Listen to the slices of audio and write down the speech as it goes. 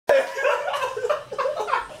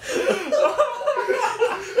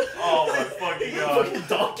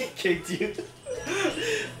kicked you.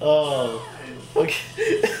 Oh.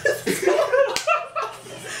 Okay.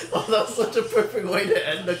 Oh, that was such a perfect way to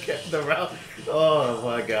end the round. Oh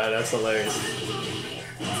my god, that's hilarious.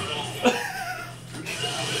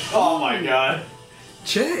 Oh my god.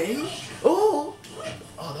 Chang? Oh!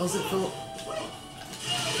 Oh, that was it, Phillip.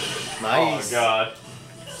 Nice. Oh god.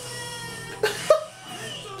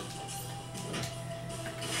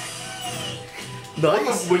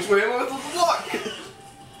 Nice. Which way am I supposed to block?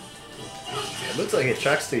 It looks like it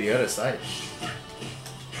tracks to the other side.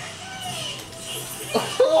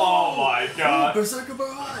 Oh my god. Berserker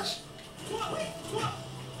Barrage!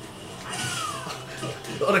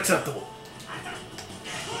 Unacceptable.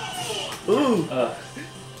 Ooh.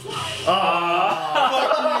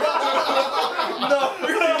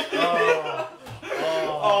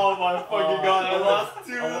 Oh my fucking god, I lost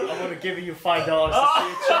two. I would have given you $5 to see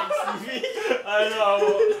a Chang's TV. I know,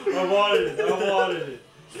 I wanted it, I wanted it.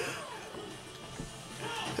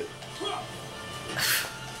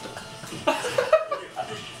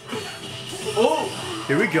 Oh!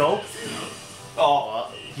 Here we go.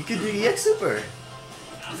 Oh. You can do EX Super.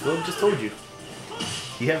 Phillip just told you.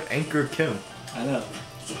 You have Anchor Kim. I know.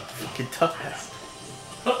 Fucking tough ass.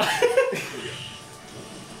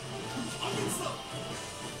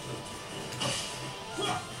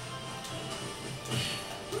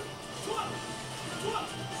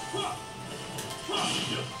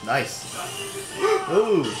 Nice.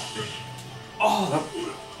 Ooh. Oh.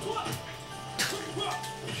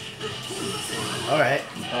 Alright.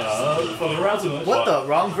 Fucking around too much. What the?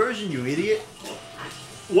 Wrong version, you idiot.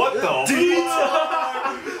 What the?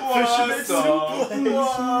 Fisherman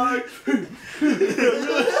suplex.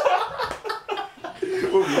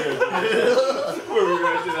 We're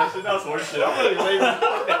rematching that shit. That was horse shit. I'm gonna say that.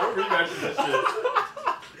 We're rematching that shit.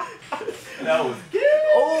 That was good.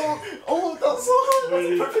 Oh, that's so hard. That's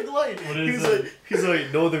a What perfect line. What is it? He's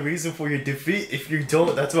like, know the reason for your defeat. If you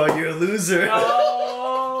don't, that's why you're a loser.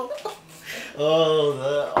 Oh.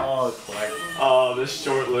 Oh, Clark. Oh, this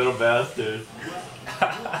short little bastard.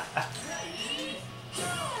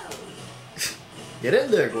 Get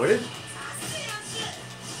in there, Gordon.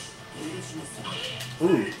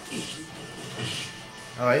 Ooh.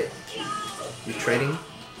 Alright. You're trading.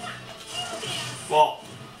 Well.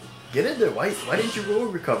 Get in there. Why didn't you roll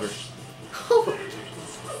recover?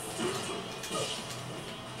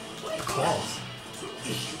 Claws.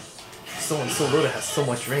 Someone so little has so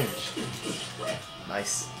much range.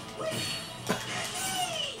 Nice.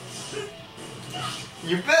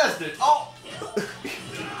 You bastard! Oh!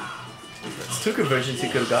 That's two conversions he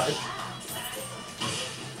could have gotten.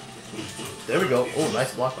 There we go. Oh,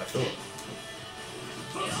 nice block by Phillip.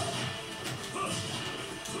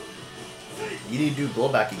 You need to do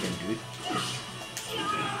blowback again, dude.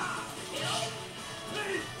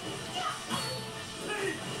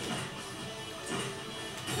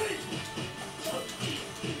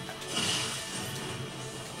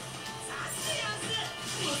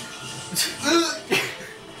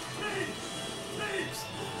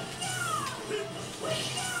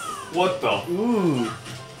 What the? Ooh.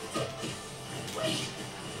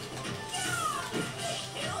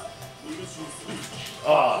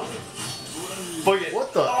 Oh. Fuck it.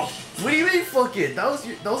 What the? Oh. What do you mean, fuck it? That was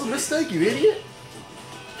a mistake, you idiot.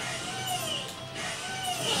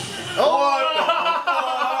 Oh!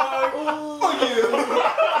 Fuck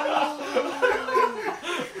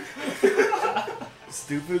you.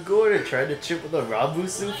 Stupid Gordon tried to chip with a Rabu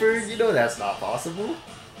Super. You know that's not possible.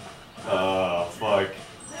 Oh, fuck.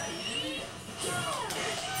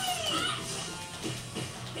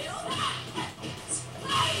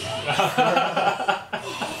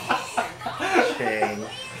 Dang.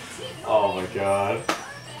 Oh my god.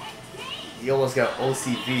 You almost got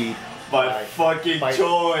OCV My fucking by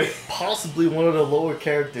choice. possibly one of the lower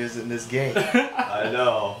characters in this game. I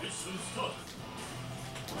know.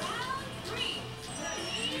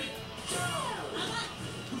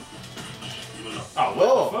 Oh,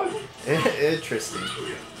 what the fuck? Interesting.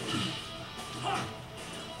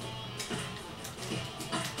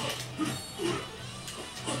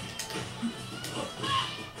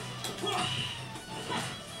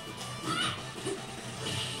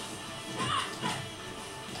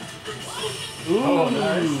 Ooh, Oh,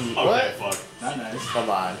 nice. What? Okay, fuck. Not nice. Come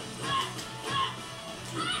on.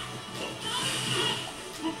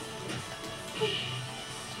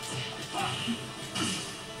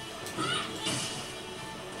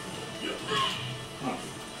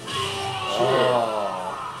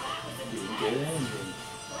 Oh. You can get it in.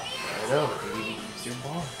 I know, but you need to use your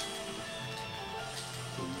bar.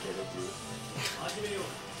 You can get it, dude.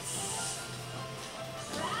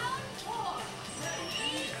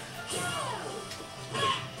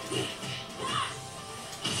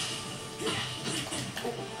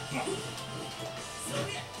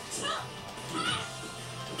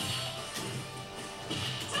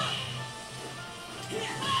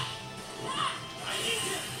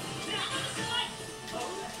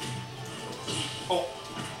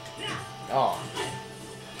 Oh.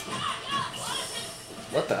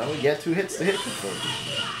 What the hell? You get 2 hits to hit before.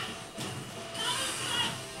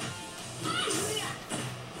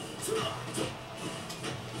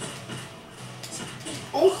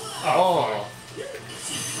 Oh.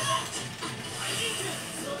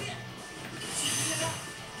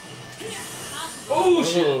 Oh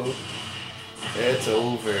shit! It's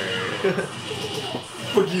over.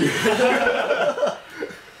 Fuck you.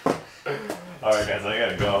 Alright guys, I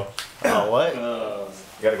gotta go. Oh, what? I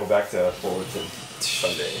gotta go back to Fullerton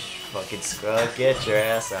Sunday. Fucking scrub, get your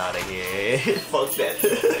ass out of here. Fuck that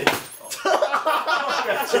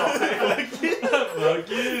Sunday. Fuck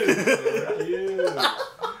you. Fuck you.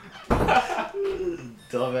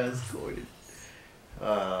 Dumbass Gordon.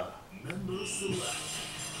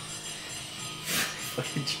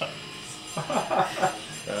 Fucking Giants.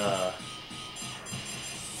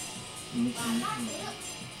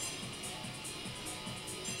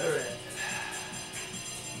 Alright.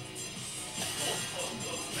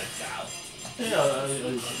 Yeah,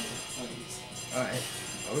 Alright.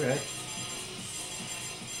 Alright.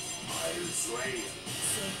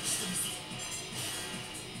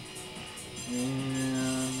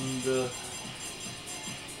 And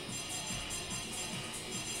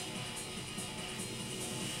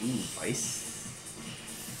Vice.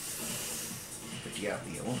 But you got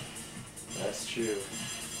Leon. that's true.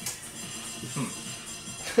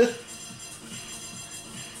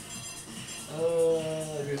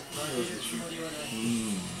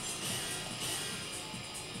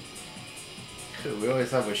 We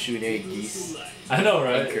always have a Shippuuken Geese I know,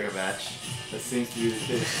 right? anchor match. That seems to be the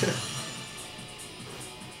case.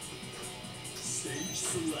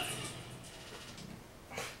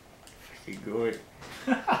 Fucking good.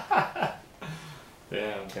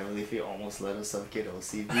 Damn. Can't believe he almost let himself get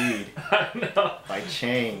OCV'd I know. by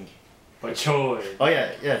Chang. By Choi. Oh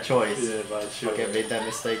yeah, choice. Yeah, by Choi. Okay, made that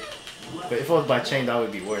mistake. But if it was by Chang, that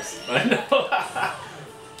would be worse. I know.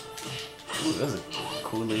 Ooh, there's a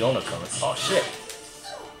cool Leona coming. Oh shit.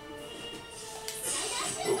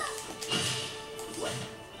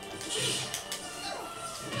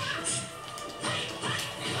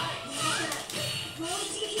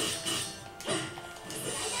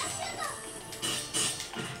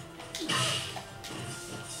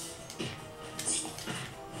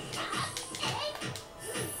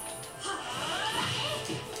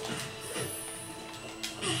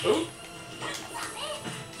 Ooh.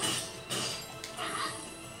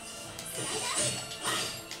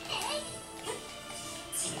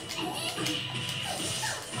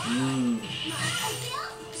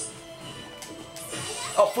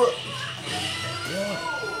 Oh, foot.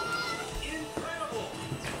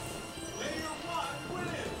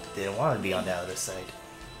 Didn't want to be on the other side.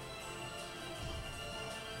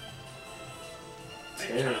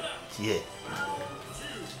 Damn. Yeah.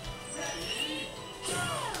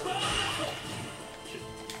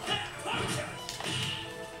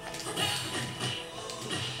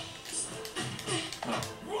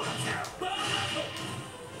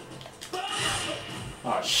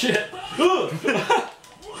 Oh shit.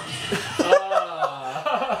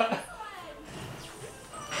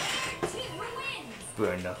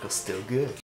 Burn knuckles still good.